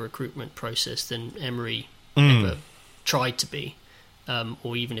transfer recruitment process than Emery ever tried to be.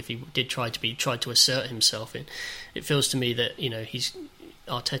 Or even if he did try to assert himself in. It feels to me that,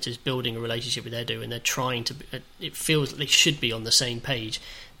 Arteta's building a relationship with Edu, and they're trying to... It feels that they should be on the same page.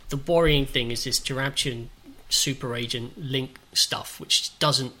 The worrying thing is this Jarabchian super agent link stuff, which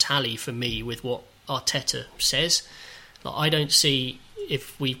doesn't tally for me with what Arteta says. Like, I don't see,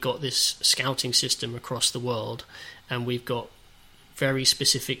 if we've got this scouting system across the world and we've got very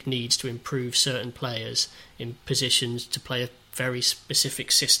specific needs to improve certain players in positions to play a very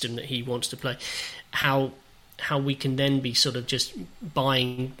specific system that he wants to play, how we can then be sort of just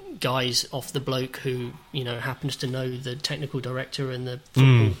buying guys off the bloke who happens to know the technical director and the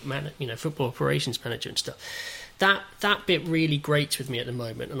football football operations manager and stuff. That bit really grates with me at the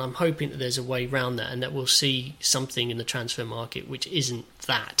moment, and I'm hoping that there's a way around that, and that we'll see something in the transfer market which isn't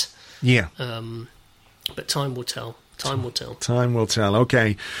that. Yeah. But time will tell. Time will tell. Time will tell.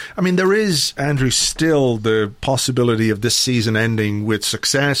 Okay. I mean, there is, Andrew, still the possibility of this season ending with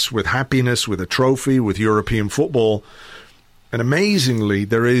success, with happiness, with a trophy, with European football. And amazingly,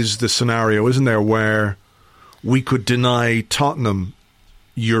 there is the scenario, isn't there, where we could deny Tottenham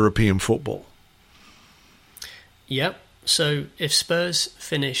European football. Yep. So if Spurs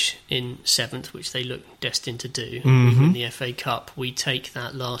finish in 7th, which they look destined to do, we win the FA Cup, we take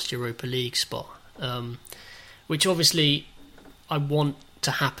that last Europa League spot, which obviously I want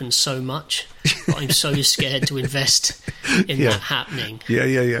to happen so much, but I'm so scared to invest in that happening.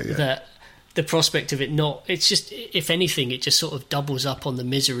 Yeah. That the prospect of it not, it's just, if anything, it just sort of doubles up on the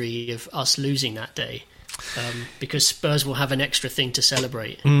misery of us losing that day, because Spurs will have an extra thing to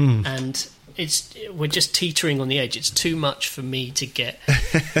celebrate. And we're just teetering on the edge. It's too much for me to get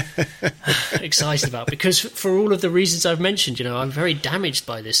excited about, because for all of the reasons I've mentioned, I'm very damaged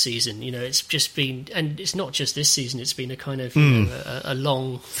by this season. It's just been, and it's not just this season, it's been a kind of a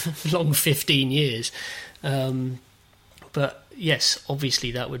long 15 years. But yes,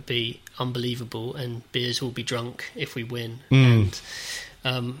 obviously that would be unbelievable, and beers will be drunk if we win. And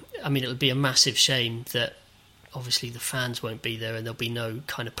it would be a massive shame that obviously the fans won't be there, and there'll be no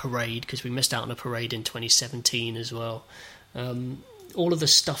kind of parade, because we missed out on a parade in 2017 as well. All of the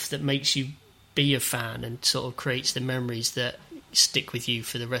stuff that makes you be a fan and sort of creates the memories that stick with you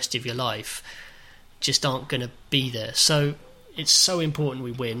for the rest of your life just aren't going to be there. So it's so important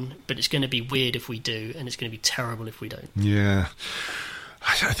we win, but it's going to be weird if we do, and it's going to be terrible if we don't. Yeah.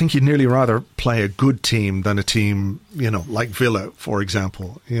 I think you'd nearly rather play a good team than a team, like Villa, for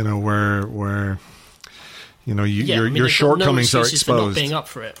example, where your shortcomings are exposed. For not being up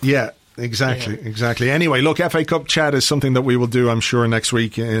for it. Yeah. Exactly. Anyway, look, FA Cup chat is something that we will do, I'm sure, next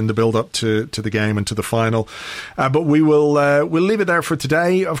week in the build-up to the game and to the final. But we'll leave it there for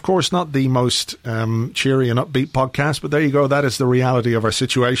today. Of course, not the most cheery and upbeat podcast, but there you go. That is the reality of our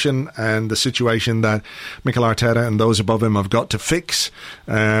situation, and the situation that Mikel Arteta and those above him have got to fix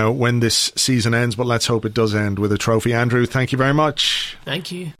when this season ends. But let's hope it does end with a trophy. Andrew, thank you very much.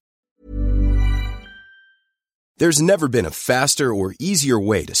 Thank you. There's never been a faster or easier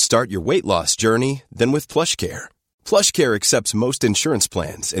way to start your weight loss journey than with PlushCare. PlushCare accepts most insurance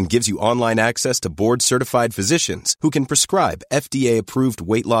plans and gives you online access to board-certified physicians who can prescribe FDA-approved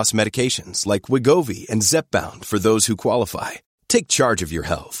weight loss medications like Wegovy and Zepbound for those who qualify. Take charge of your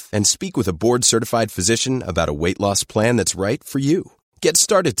health and speak with a board-certified physician about a weight loss plan that's right for you. Get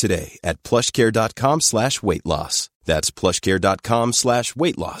started today at plushcare.com/weight loss. That's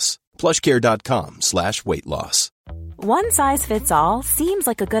plushcare.com/weight loss. plushcare.com/weight loss. One size fits all seems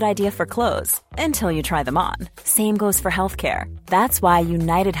like a good idea for clothes until you try them on. Same goes for healthcare. That's why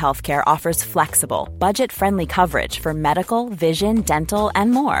United Healthcare offers flexible, budget-friendly coverage for medical, vision, dental,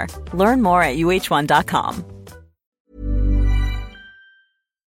 and more. Learn more at uh1.com.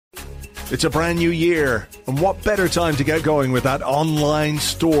 It's a brand new year, and what better time to get going with that online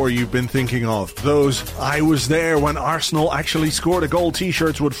store you've been thinking of? Those "I was there when Arsenal actually scored a goal"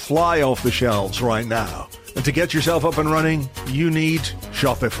 t-shirts would fly off the shelves right now. And to get yourself up and running, you need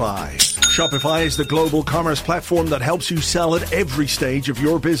Shopify. Shopify is the global commerce platform that helps you sell at every stage of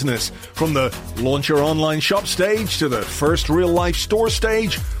your business. From the launch your online shop stage to the first real-life store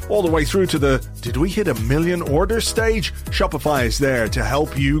stage, all the way through to the "did we hit 1 million orders" stage, Shopify is there to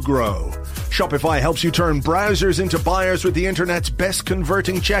help you grow. Shopify helps you turn browsers into buyers with the internet's best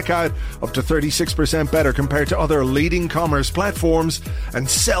converting checkout, up to 36% better compared to other leading commerce platforms, and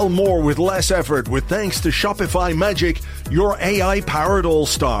sell more with less effort with thanks to Shopify Magic, your AI-powered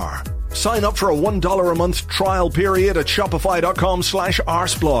all-star. Sign up for a $1 a month trial period at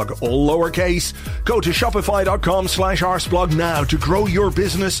shopify.com/arseblog, all lowercase. Go to shopify.com/arseblog now to grow your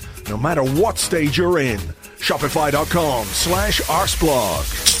business no matter what stage you're in.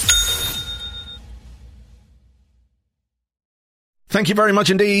 Shopify.com/arseblog. Thank you very much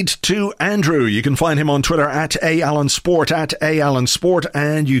indeed to Andrew. You can find him on Twitter at @AllenSport,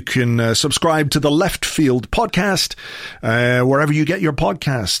 and you can subscribe to the Left Field podcast wherever you get your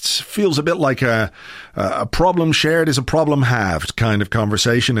podcasts. Feels a bit like a problem shared is a problem halved kind of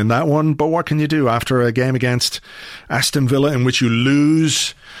conversation in that one, but what can you do after a game against Aston Villa in which you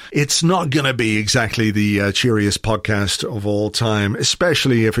lose? It's not going to be exactly the cheeriest podcast of all time,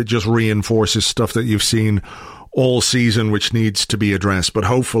 especially if it just reinforces stuff that you've seen all season, which needs to be addressed. But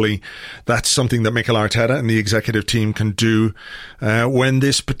hopefully that's something that Mikel Arteta and the executive team can do when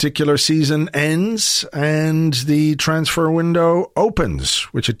this particular season ends and the transfer window opens,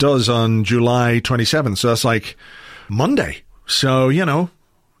 which it does on July 27th. So that's like Monday. So,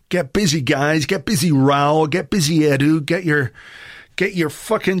 get busy, guys. Get busy, Raul. Get busy, Edu. Get your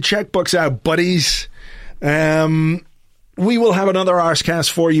fucking checkbooks out, buddies. We will have another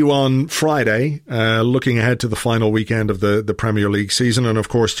Arsecast for you on Friday, looking ahead to the final weekend of the Premier League season. And of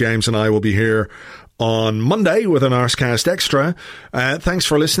course, James and I will be here on Monday with an Arsecast Extra. Thanks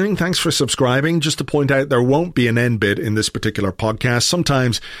for listening. Thanks for subscribing. Just to point out, there won't be an end bit in this particular podcast.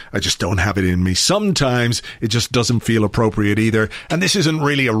 Sometimes I just don't have it in me. Sometimes it just doesn't feel appropriate either. And this isn't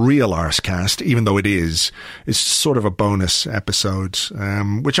really a real Arsecast, even though it is. It's sort of a bonus episode,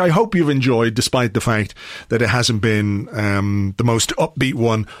 which I hope you've enjoyed, despite the fact that it hasn't been the most upbeat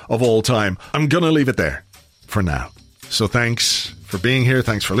one of all time. I'm going to leave it there for now. So thanks for being here.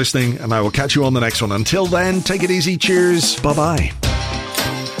 Thanks for listening. And I will catch you on the next one. Until then, take it easy. Cheers. Bye-bye.